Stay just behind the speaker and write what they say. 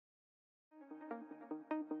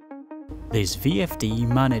This VFD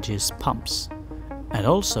manages pumps and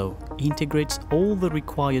also integrates all the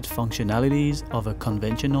required functionalities of a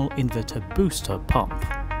conventional inverter booster pump.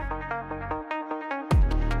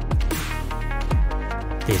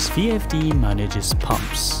 This VFD manages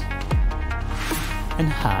pumps and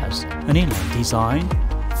has an inline design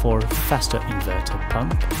for faster inverter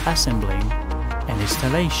pump assembling and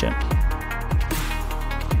installation.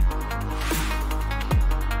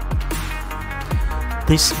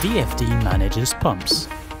 This VFD manages pumps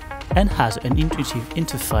and has an intuitive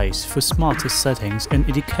interface for smarter settings and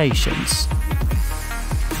indications.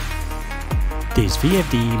 This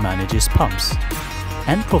VFD manages pumps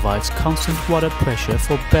and provides constant water pressure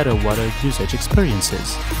for better water usage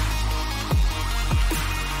experiences.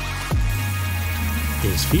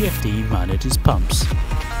 This VFD manages pumps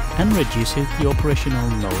and reduces the operational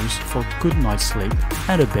noise for good night's sleep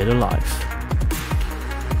and a better life.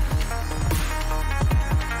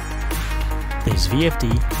 This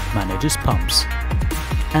VFD manages pumps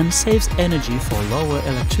and saves energy for lower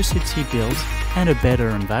electricity bills and a better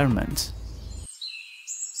environment.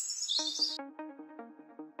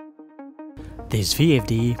 This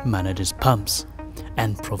VFD manages pumps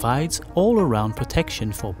and provides all-around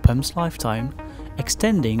protection for pump's lifetime,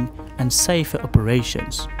 extending and safer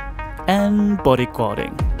operations, and body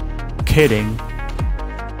cording. Kidding!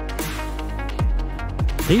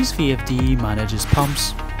 This VFD manages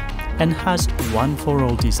pumps and has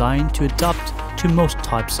one-for-all design to adapt to most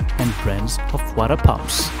types and brands of water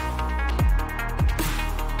pumps.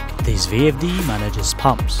 This VFD manages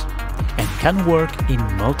pumps and can work in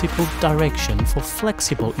multiple directions for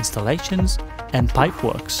flexible installations and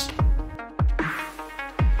pipeworks.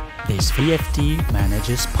 This VFD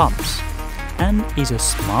manages pumps and is a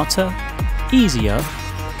smarter, easier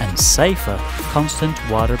and safer constant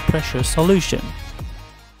water pressure solution.